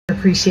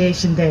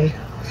Appreciation Day.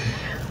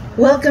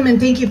 Welcome and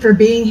thank you for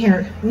being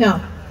here.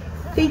 No,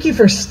 thank you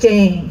for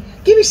staying.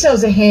 Give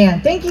yourselves a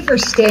hand. Thank you for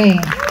staying.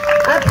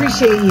 I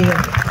appreciate you.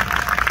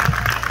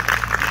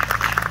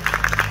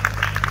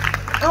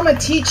 I'm a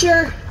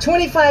teacher,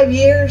 25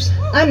 years.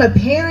 I'm a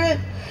parent,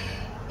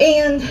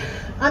 and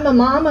I'm a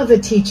mom of a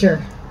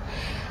teacher.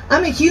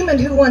 I'm a human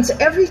who wants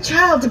every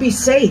child to be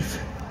safe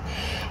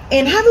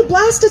and have a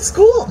blast at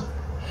school.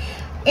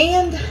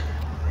 And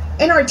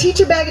in our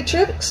teacher bag of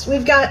tricks,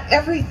 we've got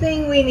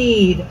everything we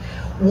need.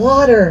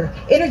 Water,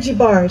 energy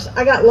bars.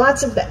 I got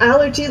lots of the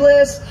allergy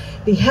lists,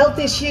 the health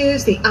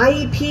issues, the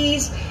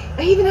IEPs.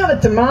 I even have a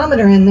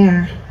thermometer in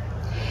there.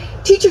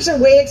 Teachers are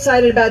way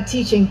excited about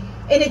teaching,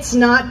 and it's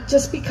not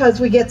just because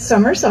we get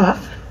summers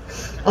off,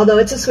 although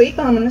it's a sweet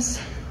bonus.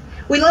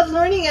 We love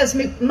learning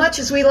as much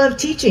as we love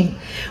teaching.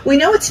 We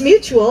know it's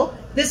mutual,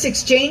 this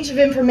exchange of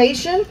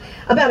information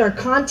about our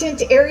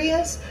content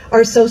areas,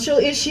 our social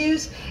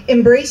issues,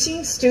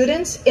 embracing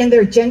students and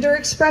their gender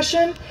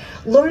expression,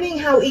 learning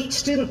how each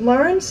student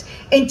learns,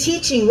 and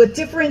teaching with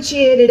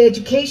differentiated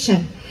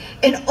education,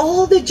 and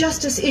all the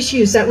justice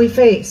issues that we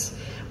face.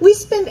 We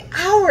spend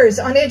hours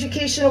on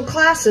educational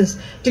classes,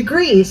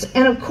 degrees,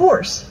 and of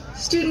course,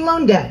 student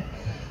loan debt.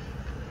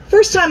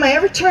 First time I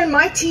ever turned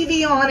my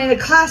TV on in a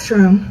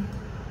classroom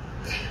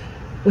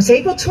was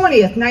April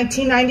 20th,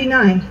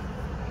 1999.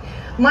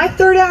 My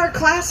third-hour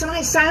class and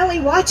I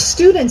silently watched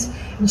students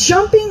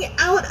jumping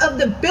out of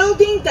the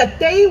building that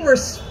they were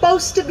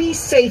supposed to be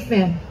safe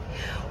in.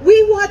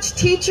 We watched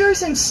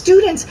teachers and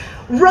students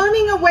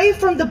running away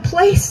from the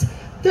place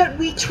that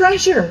we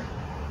treasure,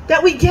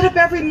 that we get up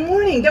every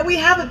morning, that we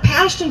have a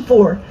passion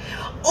for.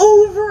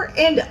 Over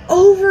and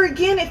over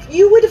again, if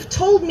you would have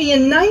told me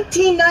in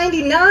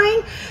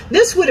 1999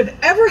 this would have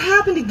ever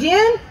happened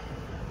again,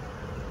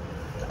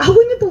 I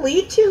wouldn't have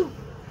believed you.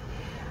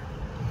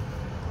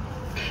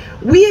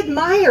 We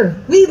admire,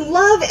 we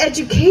love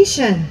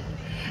education,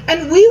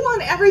 and we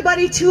want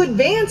everybody to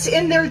advance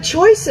in their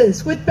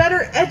choices with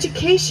better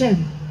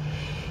education.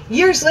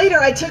 Years later,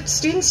 I took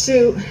students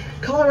to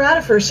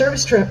Colorado for a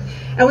service trip,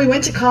 and we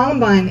went to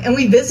Columbine, and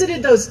we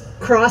visited those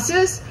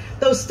crosses,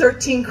 those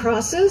 13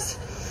 crosses,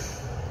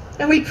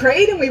 and we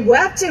prayed and we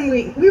wept, and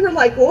we were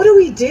like, what do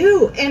we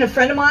do? And a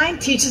friend of mine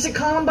teaches at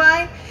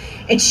Columbine,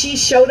 and she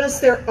showed us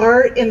their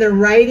art and their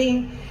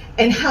writing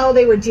and how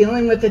they were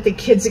dealing with it, the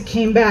kids that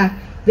came back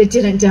that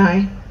didn't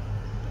die.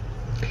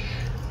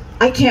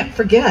 I can't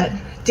forget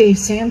Dave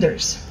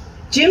Sanders,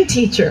 gym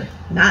teacher,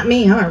 not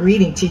me, I'm a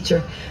reading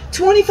teacher,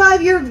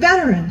 25-year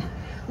veteran,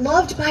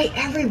 loved by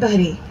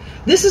everybody.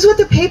 This is what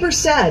the paper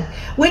said.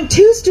 When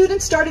two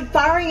students started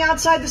firing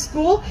outside the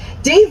school,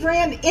 Dave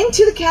ran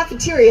into the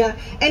cafeteria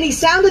and he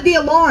sounded the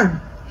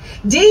alarm.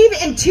 Dave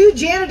and two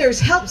janitors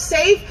helped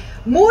save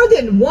more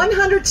than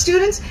 100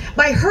 students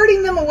by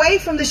herding them away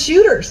from the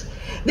shooters.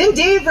 Then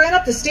Dave ran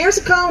up the stairs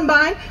of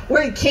Columbine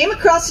where he came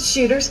across the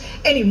shooters,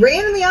 and he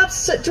ran in the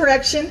opposite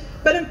direction,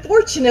 but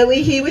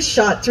unfortunately he was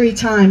shot 3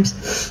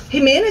 times. He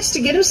managed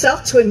to get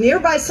himself to a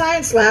nearby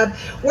science lab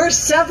where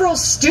several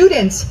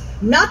students,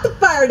 not the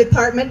fire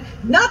department,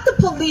 not the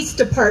police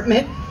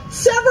department,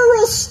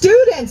 several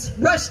students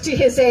rushed to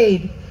his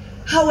aid.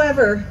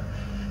 However,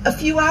 a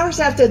few hours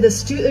after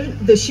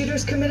the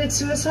shooters committed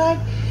suicide,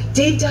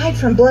 Dave died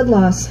from blood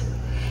loss.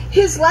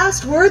 His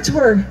last words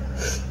were,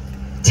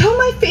 "Tell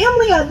my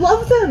family I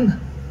love them."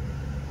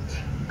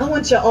 I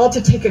want you all to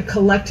take a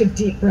collective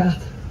deep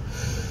breath.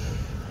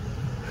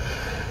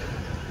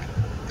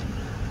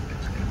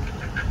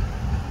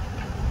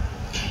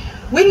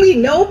 When we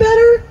know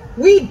better,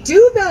 we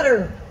do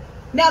better.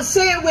 Now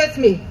say it with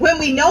me. When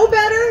we know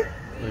better,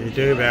 we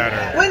do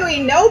better. When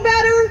we know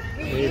better,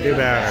 we do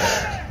better.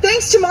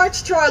 Thanks to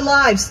March to Our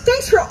Lives.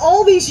 Thanks for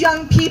all these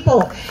young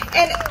people.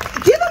 And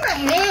give them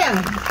a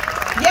hand.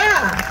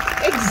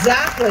 Yeah,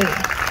 exactly.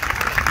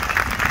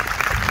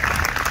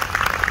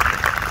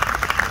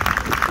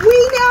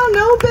 We now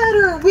know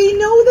better. We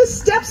know the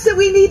steps that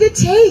we need to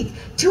take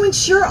to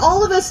ensure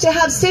all of us to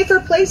have safer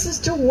places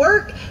to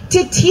work,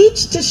 to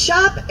teach, to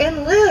shop,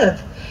 and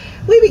live.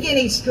 We begin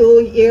each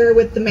school year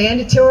with the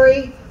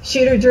mandatory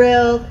shooter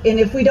drill, and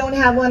if we don't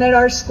have one at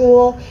our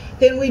school,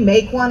 then we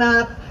make one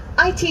up.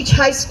 I teach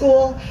high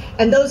school,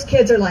 and those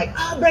kids are like,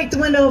 "I'll break the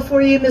window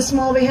for you, Miss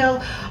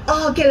Mulvihill.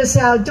 I'll get us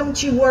out,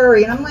 don't you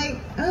worry." And I'm like,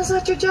 "That's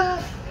not your job."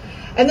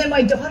 And then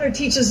my daughter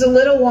teaches the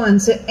little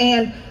ones,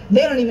 and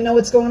they don't even know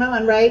what's going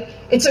on, right?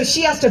 And so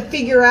she has to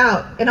figure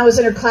out, and I was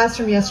in her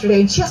classroom yesterday,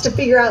 and she has to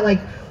figure out,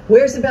 like,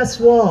 where's the best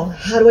wall?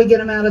 How do I get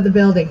them out of the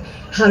building?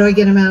 How do I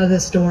get them out of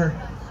this door?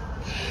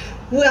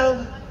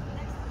 Well,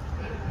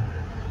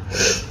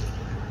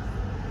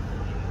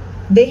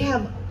 they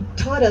have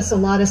taught us a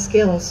lot of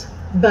skills,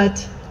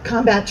 but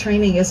combat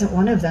training isn't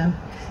one of them.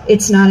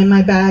 It's not in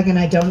my bag, and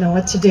I don't know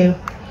what to do.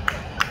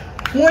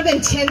 More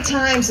than 10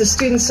 times the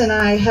students and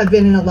I have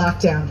been in a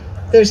lockdown.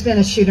 There's been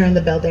a shooter in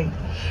the building.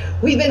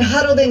 We've been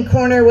huddled in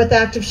corner with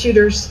active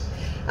shooters.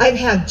 I've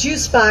had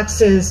juice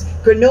boxes,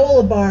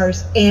 granola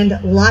bars, and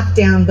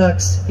lockdown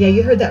books. Yeah,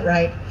 you heard that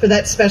right, for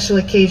that special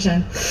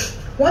occasion.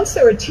 Once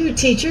there were 2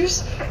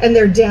 teachers and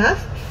they're deaf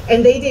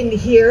and they didn't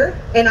hear,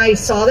 and I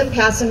saw them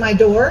passing my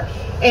door,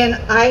 and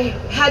I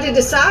had to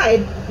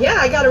decide, yeah,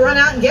 I got to run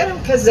out and get them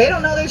because they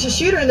don't know there's a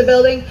shooter in the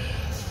building.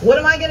 What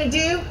am I going to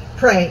do?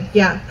 Pray.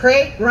 Yeah,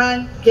 pray,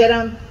 run, get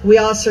them. We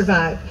all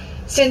survive.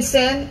 Since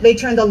then, they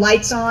turn the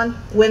lights on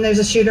when there's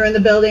a shooter in the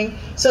building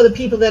so the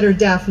people that are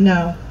deaf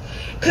know.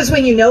 Because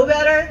when you know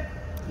better,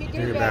 You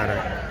do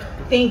better.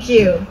 Thank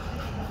you.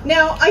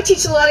 Now, I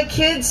teach a lot of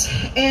kids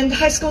and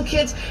high school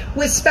kids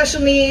with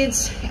special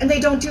needs, and they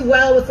don't do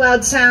well with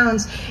loud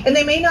sounds, and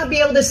they may not be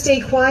able to stay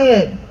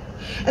quiet.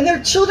 And there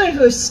are children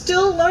who are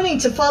still learning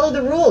to follow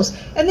the rules,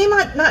 and they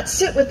might not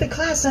sit with the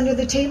class under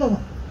the table.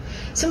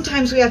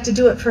 Sometimes we have to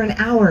do it for an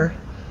hour,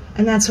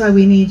 and that's why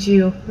we need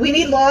you. We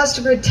need laws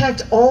to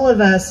protect all of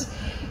us.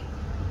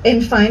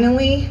 And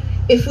finally,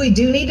 if we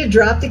do need to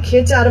drop the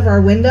kids out of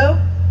our window,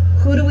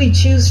 who do we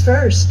choose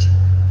first?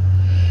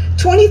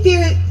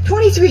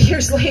 23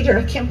 years later,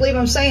 I can't believe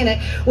I'm saying it,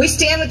 we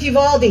stand with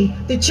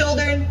Uvalde, the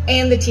children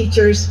and the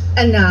teachers.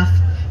 Enough.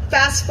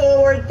 Fast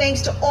forward,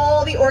 thanks to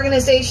all the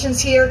organizations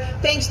here,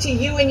 thanks to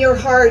you and your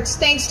hearts,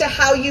 thanks to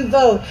how you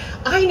vote.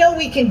 I know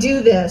we can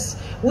do this.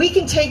 We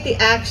can take the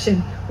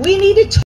action. We need to